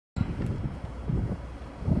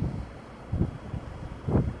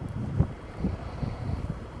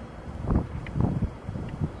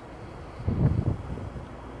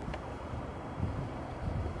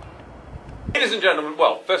Ladies and gentlemen,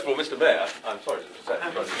 well, first of all, Mr. Mayor, I'm sorry to say,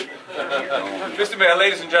 Mr. Mayor,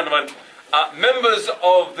 ladies and gentlemen, members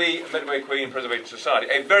of the Medway Queen Preservation Society,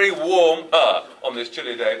 a very warm, on this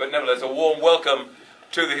chilly day, but nevertheless a warm welcome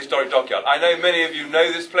to the historic dockyard. I know many of you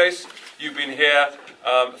know this place. You've been here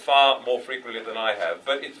far more frequently than I have,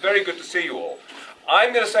 but it's very good to see you all.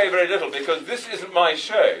 I'm going to say very little because this isn't my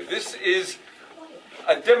show. This is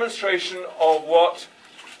a demonstration of what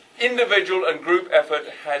individual and group effort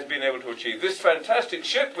has been able to achieve. This fantastic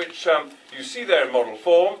ship, which you see there in model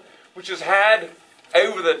form, which has had,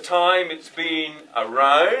 over the time it's been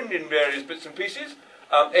around in various bits and pieces,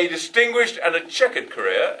 a distinguished and a checkered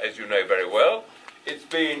career, as you know very well. It's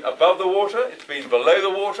been above the water, it's been below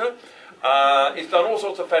the water, it's done all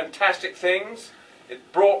sorts of fantastic things.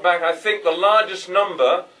 It brought back, I think, the largest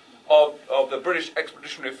number of the British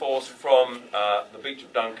Expeditionary Force from the beach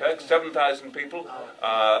of Dunkirk, 7,000 people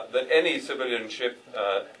that any civilian ship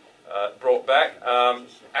brought back.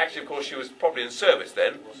 Actually, of course, she was probably in service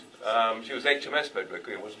then. She was HMS Medway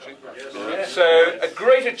Queen, wasn't she? Yes. So, a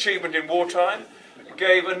great achievement in wartime. It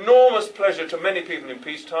gave enormous pleasure to many people in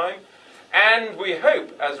peacetime. And we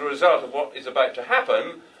hope, as a result of what is about to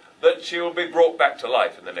happen, that she will be brought back to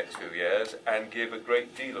life in the next few years and give a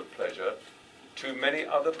great deal of pleasure to many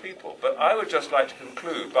other people. But I would just like to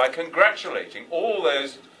conclude by congratulating all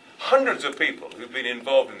those hundreds of people who've been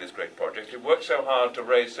involved in this great project, who've worked so hard to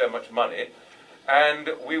raise so much money,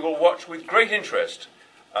 and we will watch with great interest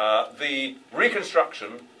the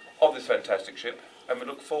reconstruction of this fantastic ship, and we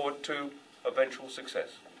look forward to eventual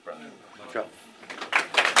success. Brian. Sure.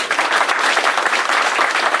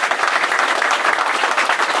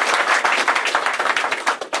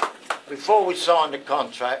 Before we signed the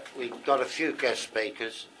contract, we got a few guest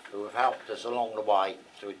speakers who have helped us along the way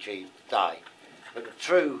to achieve today. But the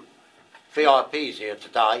true VIPs here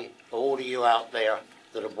today are all of you out there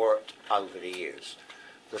that have worked over the years.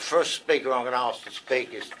 The first speaker I'm going to ask to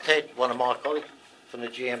speak is Ted, one of my colleagues from the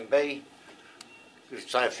GMB. Could you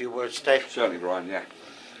say a few words, Ted? Certainly, Brian, yeah.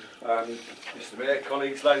 Mr. Mayor,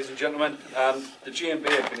 colleagues, ladies and gentlemen, the GMB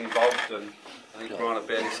have been involved, and I think Brian had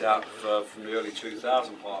bear this out from the early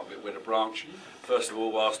 2000 part of it, with a branch. First of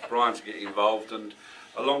all, asked Brian to get involved, and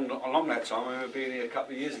along that time, I remember being here a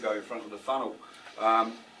couple of years ago in front of the funnel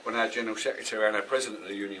when our General Secretary and our President of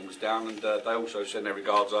the Union was down, and they also sent their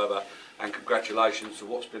regards over and congratulations to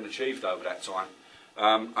what's been achieved over that time.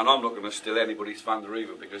 And I'm not going to steal anybody's thunder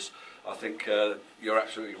either, because I think you're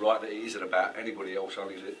absolutely right that it isn't about anybody else,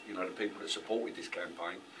 only the, the people that supported this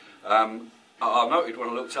campaign. I noted when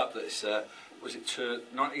I looked up that it's, was it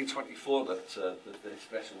 1924 that this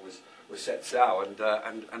vessel was set sail,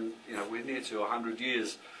 and we're near to 100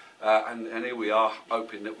 years, and here we are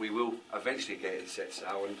hoping that we will eventually get it set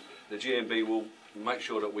sail, and the GMB will make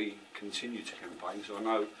sure that we continue to campaign. So I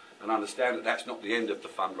know and understand that that's not the end of the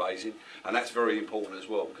fundraising, and that's very important as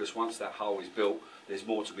well, because once that hull is built, there's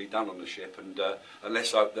more to be done on the ship, and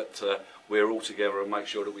let's hope that we're all together and make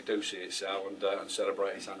sure that we do see it sail and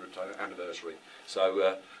celebrate its 100th anniversary.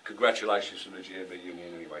 So congratulations from the GMB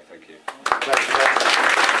Union anyway, thank you.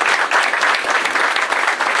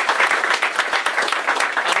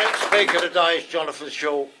 Our next speaker today is Jonathan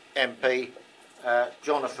Shaw, MP.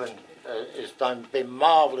 Jonathan has been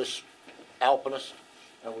marvellous helping us,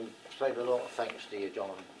 and we say a lot of thanks to you,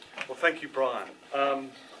 Jonathan. Well, thank you, Brian.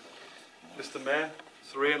 Mr. Mayor,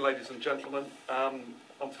 Sir Ian, ladies and gentlemen,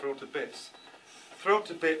 I'm thrilled to bits. Thrilled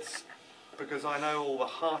to bits because I know all the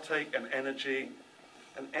heartache and energy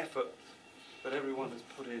and effort that everyone has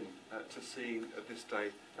put in to seeing this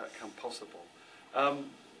day come possible.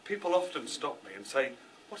 People often stop me and say,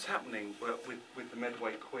 what's happening with the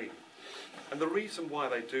Medway Queen? And the reason why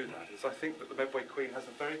they do that is I think that the Medway Queen has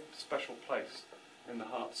a very special place in the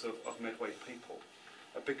hearts of Medway people,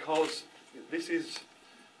 because this is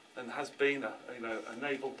and has been a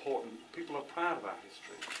naval port, and people are proud of our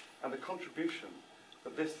history and the contribution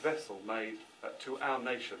that this vessel made to our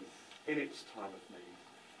nation in its time of need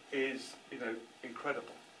is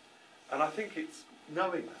incredible. And I think it's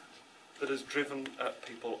knowing that has driven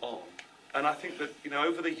people on. And I think that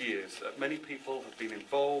over the years many people have been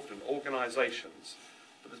involved in organisations,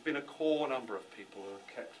 but there's been a core number of people who have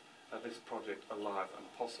kept this project alive and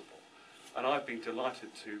possible. And I've been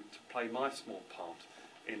delighted to play my small part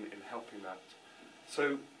in helping that.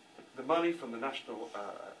 So the money from the National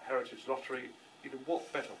Heritage Lottery,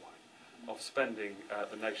 what better way of spending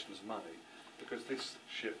the nation's money, because this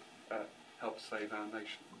ship helped save our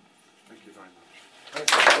nation. Thank you very much. Thank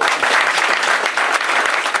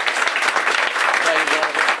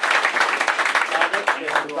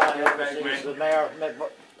you. The Mayor of Medway.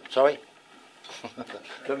 Sorry?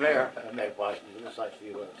 The Mayor of Medway is going to say a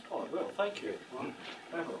few words. Oh, well, thank you.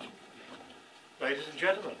 Ladies and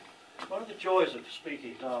gentlemen, one of the joys of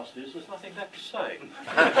speaking last is there's nothing left to say.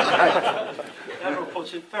 Admiral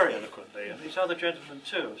puts it very eloquently, and these other gentlemen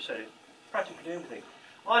too have said practically everything.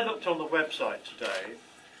 I looked on the website today,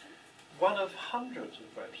 one of hundreds of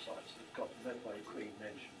websites that got the Medway Queen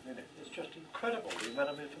mentioned in it. It's just incredible the amount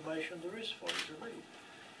of information there is for you to read.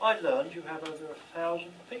 I learned you have over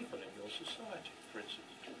 1,000 people in your society, for instance.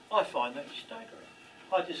 I find that staggering.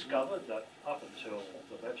 I discovered that up until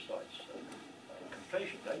the website's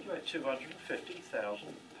completion date, you had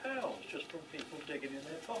 £250,000 just from people digging in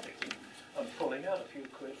their pockets and pulling out a few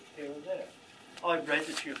quid here and there. I read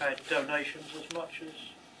that you had donations as much as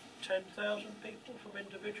 10,000 people from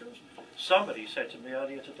individuals. Somebody said to me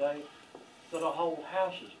earlier today that a whole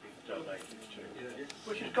house has been donated to,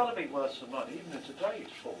 which has got to be worth some money, even in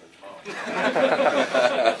today's falling market.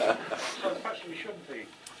 So perhaps we shouldn't be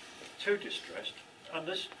too distressed. And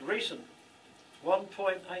this recent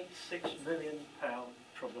 £1.86 million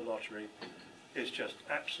from the lottery is just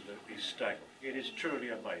absolutely staggering. It is truly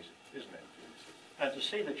amazing, isn't it? And to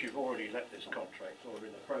see that you've already let this contract, or are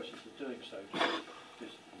in the process of doing so,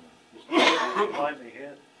 this behind me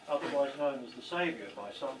here, otherwise known as the saviour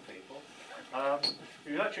by some people,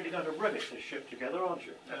 you're actually going to rivet this ship together, aren't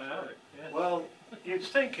you? Yeah. Well, you'd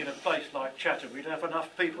think in a place like Chatham we'd have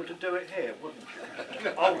enough people to do it here, wouldn't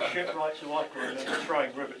you? Old shipwrights who I can remember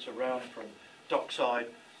throwing rivets around from dockside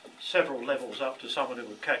several levels up to someone who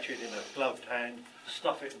would catch it in a gloved hand,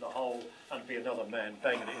 stuff it in the hole, and be another man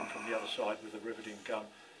banging it in from the other side with a riveting gun.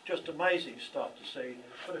 Just amazing stuff to see,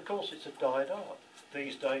 but of course it's a dyed art.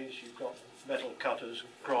 These days you've got metal cutters,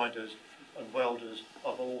 grinders and welders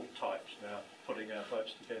of all types now putting our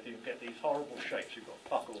boats together. You get these horrible shapes. You've got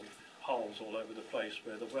buckled holes all over the place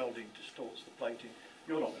where the welding distorts the plating.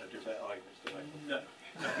 You're not going to do that, are you, Mr. Abels? No.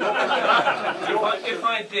 If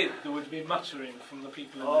I did, there would be muttering from the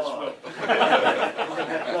people in this room. The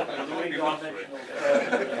three-dimensional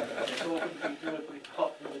it's all going to be beautifully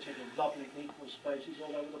hot, limited in lovely equal spaces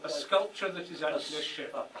all over the A place. sculpture that is actually a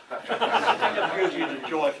ship. A thing of beauty and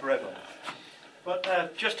joy forever.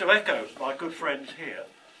 But just to echo my good friends here,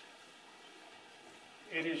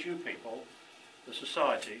 it is you people, the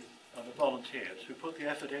society and the volunteers who put the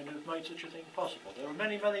effort in who've made such a thing possible. There are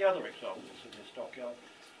many, many other examples in this dockyard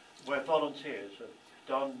where volunteers have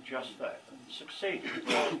done just that and succeeded,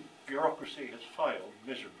 where bureaucracy has failed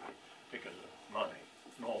miserably because of money,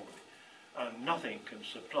 normally. And nothing can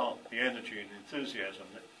supplant the energy and enthusiasm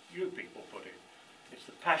that you people put in. It's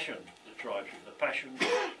the passion that drives you, the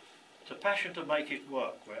passion to make it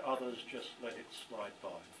work where others just let it slide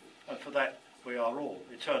by. And for that we are all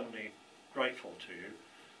eternally grateful to you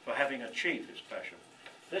for having achieved this passion.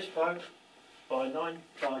 This boat, by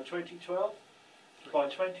 2012,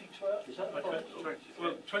 is that the point?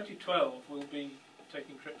 Well, 2012 we'll be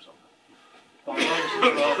taking trips on it. By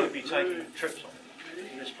 2012 we'll be taking trips on it.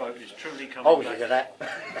 This boat is truly coming back. Look at that.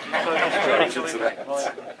 This boat is truly coming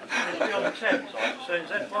back. It'll be on the Thames, I'm saying.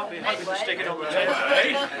 That might be hoping to stick it on the Thames,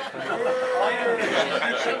 eh?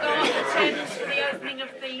 She'll go on the Thames for the opening of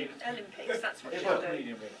the Olympics, that's what she'll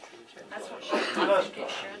do. That's what she'll do. First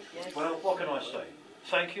class. Well, what can I say?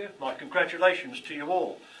 Thank you. My congratulations to you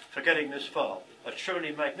all for getting this far. A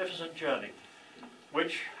truly magnificent journey,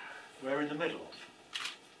 which we're in the middle of.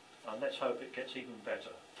 And let's hope it gets even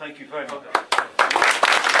better. Thank you very much.